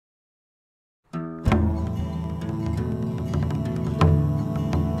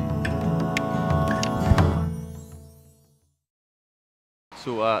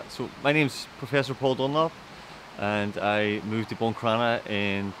So my name's Professor Paul Dunlop, and I moved to Buncrana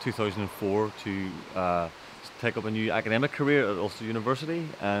in 2004 to take up a new academic career at Ulster University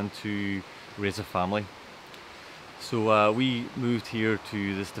and to raise a family. So we moved here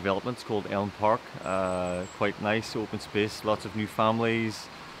to this development. It's called Elm Park. Quite nice, open space, lots of new families,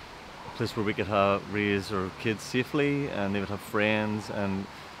 a place where we could raise our kids safely, and they would have friends, and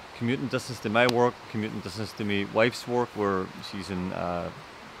commuting distance to my work, commuting distance to my wife's work, where she's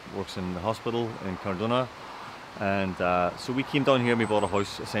works in the hospital in Cardona. And so we came down here and we bought a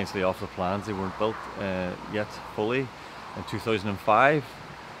house essentially off the plans. They weren't built yet fully in 2005,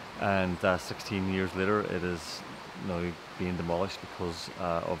 and 16 years later it is now being demolished because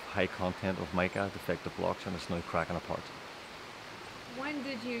of high content of mica, defective blocks, and it's now cracking apart. When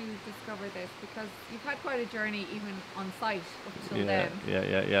did you discover this? Because you've had quite a journey even on site up till Yeah,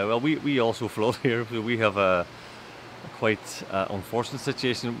 then. yeah. Well, we also flood here. We have a quite unfortunate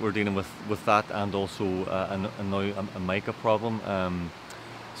situation we're dealing with that, and also now a mica problem.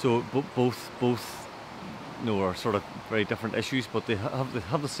 So both are sort of very different issues, but they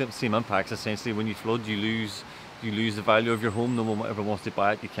have the same impacts. Essentially, when you flood, you lose the value of your home. No one ever wants to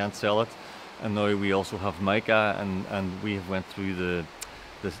buy it. You can't sell it. And now we also have mica, and we have went through the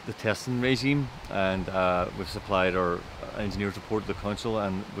testing regime, and we've supplied our engineer's report to the council,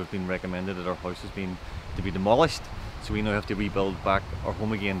 and we've been recommended that our house has been to be demolished. So we now have to rebuild back our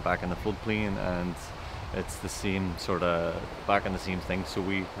home again, back in the floodplain, and it's the same sort of back in the same thing. So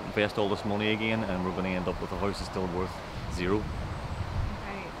we invest all this money again, and we're going to end up with a house that's still worth zero.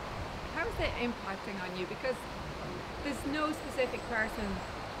 Okay. How is it impacting on you? Because there's no specific person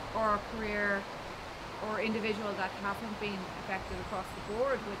or career or individual that haven't been affected across the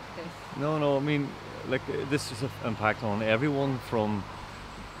board with this. No. I mean, like, this is an impact on everyone from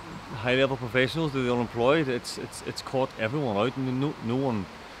high-level professionals to the unemployed. It's caught everyone out. I mean, no one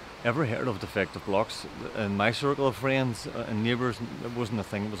ever heard of defective blocks in my circle of friends and neighbours. It wasn't a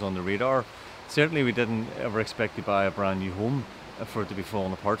thing that was on the radar. Certainly, we didn't ever expect to buy a brand new home for it to be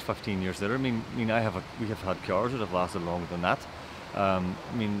falling apart 15 years later. I mean, we have had cars that have lasted longer than that. I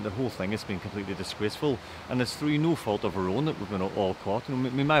mean, the whole thing has been completely disgraceful, and it's through no fault of our own that we've been all caught. I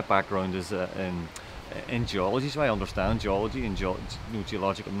mean, my background is in geology, so I understand geology and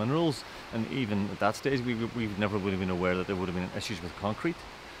geological minerals, and even at that stage we never would have been aware that there would have been issues with concrete.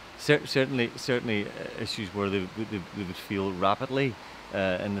 Certainly issues where they would feel rapidly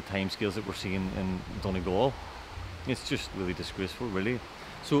in the timescales that we're seeing in Donegal. It's just really disgraceful, really.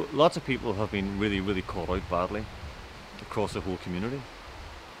 So lots of people have been really caught out badly across the whole community.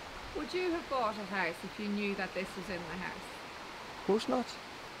 Would you have bought a house if you knew that this was in the house? Of course not.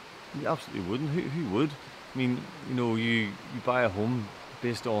 You absolutely wouldn't. Who would? I mean, you buy a home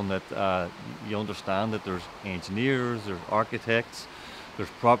based on that. You understand that there's engineers, there's architects, there's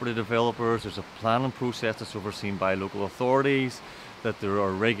property developers, there's a planning process that's overseen by local authorities, that there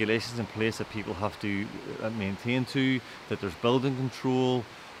are regulations in place that people have to maintain to, that there's building control,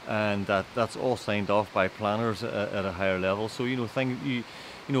 and that's all signed off by planners at a higher level. So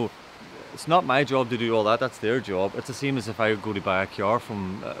it's not my job to do all that. That's their job. It's the same as if I go to buy a car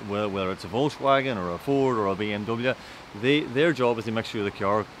from whether it's a Volkswagen or a Ford or a BMW. Their job is to make sure the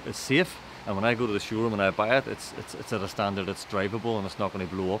car is safe. And when I go to the showroom and I buy it, it's at a standard that's drivable and it's not going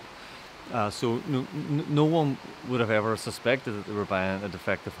to blow up. So no one would have ever suspected that they were buying a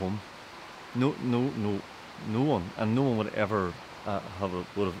defective home. No one, and no one would ever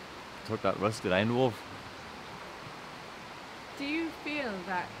would have took that risk that I know of. Do you feel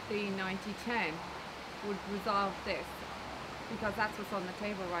that the 90/10 would resolve this? Because that's what's on the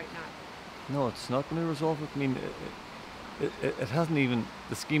table right now. No, it's not going to resolve it. I mean, it hasn't even,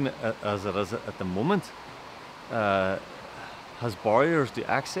 the scheme as it is at the moment has barriers to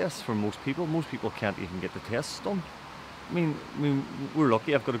access for most people. Most people can't even get the tests done. I mean, we're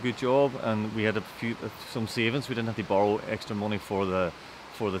lucky. I've got a good job, and we had some savings. We didn't have to borrow extra money for the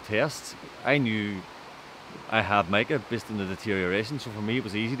tests. I knew I had mica based on the deterioration, so for me it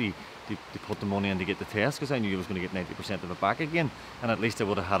was easy to put the money in to get the test, because I knew I was going to get 90% of it back again, and at least I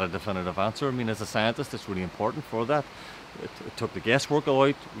would have had a definitive answer. I mean, as a scientist, it's really important for that. It took the guesswork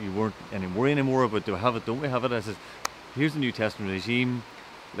out. You weren't any worry anymore about, do we have it, don't we have it? I said, here's the new testing regime.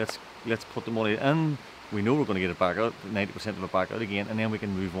 Let's put the money in. We know we're going to get it back out, 90% of it back out again, and then we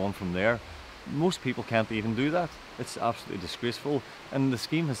can move on from there. Most people can't even do that. It's absolutely disgraceful, and the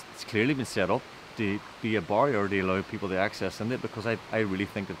scheme has clearly been set up to be a barrier to allow people to access in it, because I really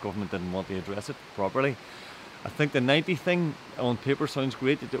think that government didn't want to address it properly. I think the 90 thing on paper sounds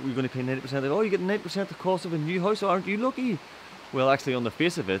great, that we're going to pay 90% of it. Oh, you get 90% the cost of a new house, aren't you lucky? Well, actually, on the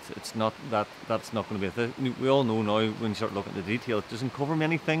face of it, it's not that's not going to be a thing. We all know now when you start looking at the detail, it doesn't cover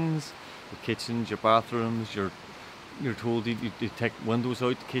many things. The kitchens, your bathrooms, you're told you take windows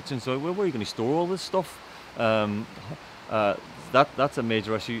out, the kitchens out. Well, where are you going to store all this stuff? Um, that's a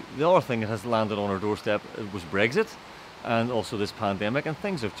major issue. The other thing that has landed on our doorstep was Brexit, and also this pandemic, and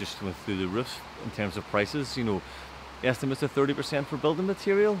things have just went through the roof in terms of prices. Estimates of 30% for building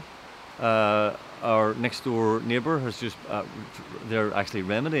material. Our next door neighbour has just they're actually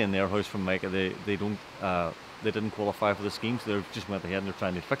remedying their house from MICA. They didn't qualify for the scheme, so they just went ahead and they're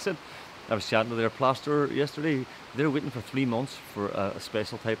trying to fix it. I was chatting to their plasterer yesterday. They're waiting for 3 months for a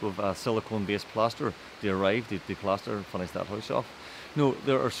special type of silicone-based plaster to arrive to plaster and finish that house off.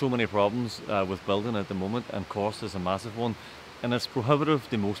 There are so many problems with building at the moment, and cost is a massive one, and it's prohibitive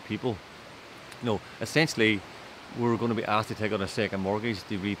to most people. Essentially, we're going to be asked to take out a second mortgage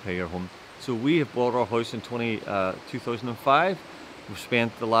to repay our home. So we have bought our house in 2005. We've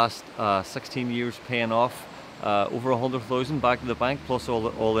spent the last 16 years paying off over 100,000 back to the bank, plus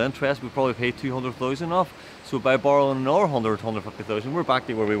all the interest. We probably paid 200,000 off. So by borrowing another 150,000, we're back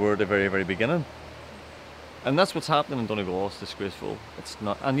to where we were at the very, very beginning. And that's what's happening in Donegal. It's disgraceful. It's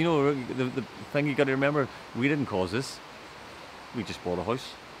not. And the thing you got to remember, we didn't cause this. We just bought a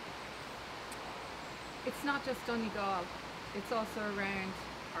house. It's not just Donegal, it's also around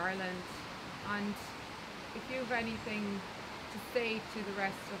Ireland. And if you have anything to say to the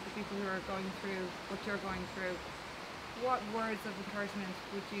rest of the people who are going through what you're going through, what words of encouragement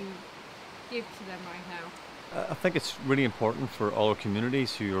would you give to them right now? I think it's really important for all our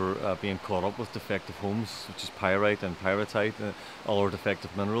communities who are being caught up with defective homes, such as pyrite and pyrrhotite, all our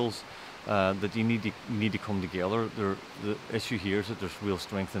defective minerals, that you need to come together. The issue here is that there's real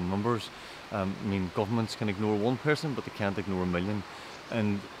strength in numbers. Governments can ignore one person, but they can't ignore a million.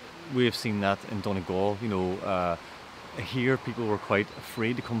 And we have seen that in Donegal. Here people were quite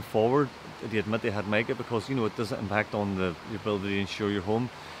afraid to come forward to admit they had MICA because it doesn't impact on the ability to insure your home.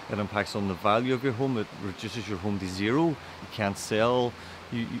 It impacts on the value of your home. It reduces your home to zero. You can't sell.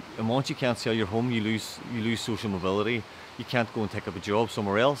 And once you can't sell your home, you lose social mobility. You can't go and take up a job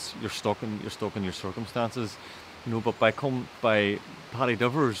somewhere else. You're stuck in your circumstances. But by Paddy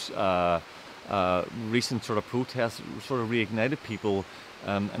Diver's recent sort of protests sort of reignited people.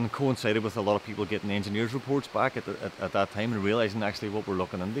 And coincided with a lot of people getting engineers' reports back at that time and realising actually what we're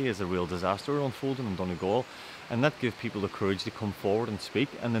looking into is a real disaster unfolding in Donegal, and that gave people the courage to come forward and speak.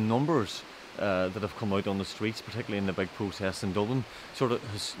 And the numbers that have come out on the streets, particularly in the big protests in Dublin, sort of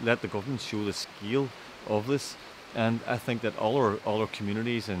has let the government show the scale of this. And I think that all our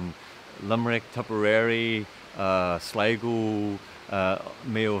communities in Limerick, Tipperary, Sligo,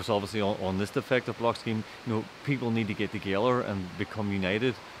 Mayo's obviously on this defective block scheme. People need to get together and become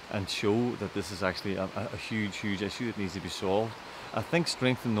united and show that this is actually a huge issue that needs to be solved. I think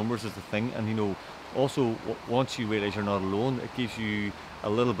strength in numbers is the thing, and also once you realise you're not alone, it gives you a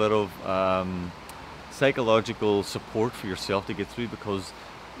little bit of psychological support for yourself to get through, because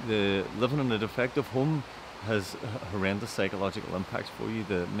the living in a defective home has horrendous psychological impacts for you.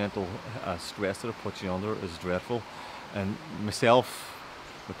 The mental stress that it puts you under is dreadful. And myself,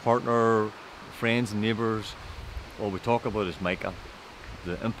 my partner, friends and neighbours, all we talk about is MICA.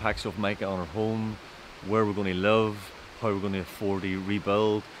 The impacts of MICA on our home, where we're going to live, how we're going to afford to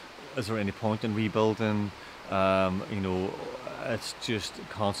rebuild, is there any point in rebuilding? It's just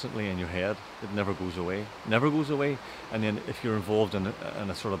constantly in your head. It never goes away. And then if you're involved in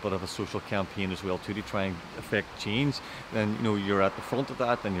a sort of bit of a social campaign as well too, to try and affect change, then you're at the front of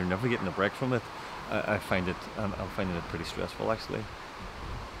that and you're never getting a break from it. I'm finding it pretty stressful actually.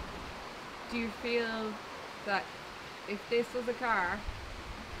 Do you feel that if this was a car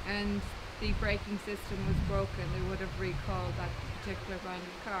and the braking system was broken, they would have recalled that particular brand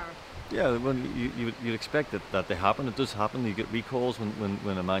of car? Yeah, well, you'd expect that to happen. It does happen. You get recalls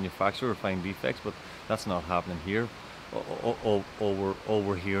when a manufacturer finds defects, but that's not happening here. All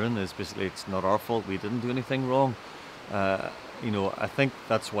we're hearing is basically it's not our fault. We didn't do anything wrong. I think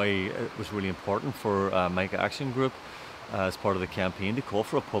that's why it was really important for MICA Action Group as part of the campaign to call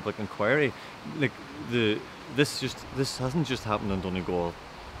for a public inquiry. This hasn't just happened in Donegal.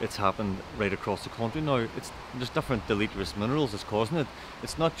 It's happened right across the country now. There's different deleterious minerals that's causing it.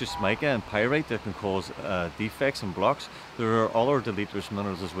 It's not just mica and pyrite that can cause defects and blocks. There are other deleterious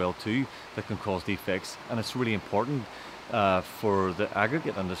minerals as well too that can cause defects, and it's really important for the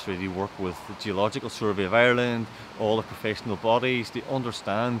aggregate industry to work with the Geological Survey of Ireland, all the professional bodies, to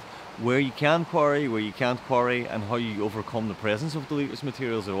understand where you can quarry, where you can't quarry, and how you overcome the presence of deleterious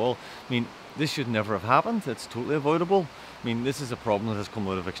materials at all. This should never have happened. It's totally avoidable. This is a problem that has come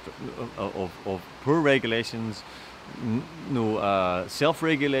out of poor regulations, no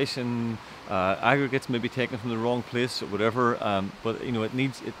self-regulation, aggregates may be taken from the wrong place or whatever, but you know, it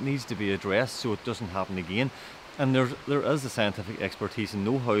needs to be addressed so it doesn't happen again. And there is the scientific expertise and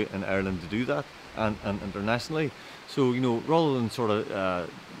know-how in Ireland to do that, and internationally. So you know, rather than sort of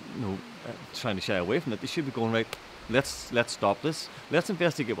trying to shy away from it, they should be going, right, let's stop this, let's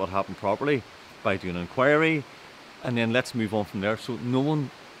investigate what happened properly by doing an inquiry, and then let's move on from there, so no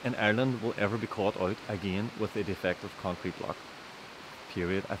one in Ireland will ever be caught out again with a defective concrete block.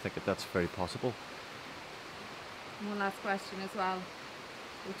 Period. I think that's very possible. One last question as well.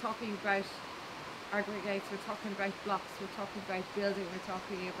 We're talking about aggregates, we're talking about blocks, we're talking about building, we're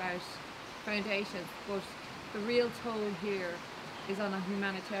talking about foundations, but the real toll here is on a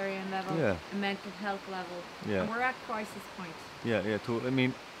humanitarian level, Yeah. a mental health level, Yeah. and we're at crisis point. Yeah, totally. I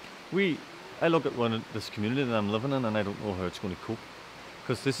mean, I look at this community that I'm living in, and I don't know how it's going to cope,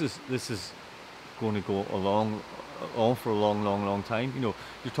 because this is going to go on for a long time. You know,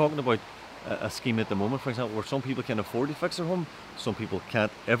 you're talking about a scheme at the moment, for example, where some people can afford to fix their home, some people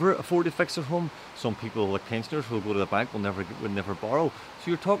can't ever afford to fix their home, some people, like pensioners who will go to the bank, will never borrow. So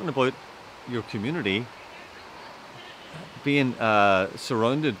you're talking about your community being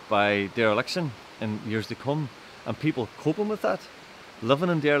surrounded by dereliction in years to come, and people coping with that, living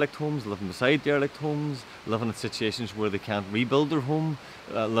in derelict homes, living beside derelict homes, living in situations where they can't rebuild their home,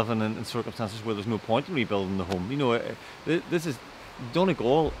 living in circumstances where there's no point in rebuilding the home. You know, this is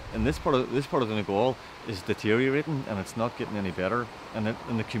Donegal, and this part of Donegal is deteriorating, and it's not getting any better, and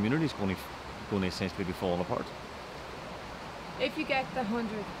the community is going to essentially be falling apart. If you get the 100%,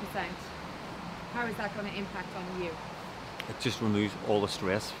 how is that going to impact on you? It just removes all the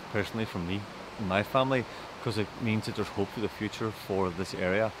stress personally from me and my family, because it means that there's hope for the future for this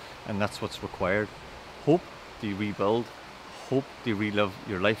area, and that's what's required. Hope to rebuild, hope to relive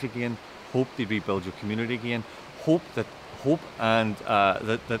your life again, hope to rebuild your community again, hope and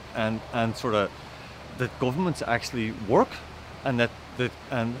that governments actually work, and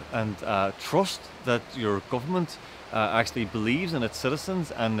trust that your government actually believes in its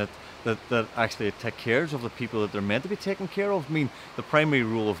citizens, and that actually take care of the people that they're meant to be taking care of. I mean, the primary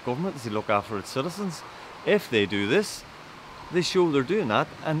role of government is to look after its citizens. If they do this, they show they're doing that,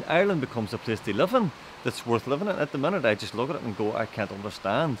 and Ireland becomes a place to live in that's worth living in. At the minute, I just look at it and go, I can't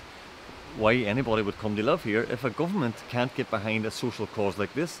understand why anybody would come to live here. If a government can't get behind a social cause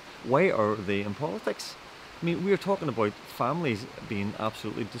like this, why are they in politics? I mean, we're talking about families being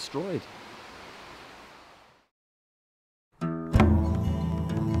absolutely destroyed.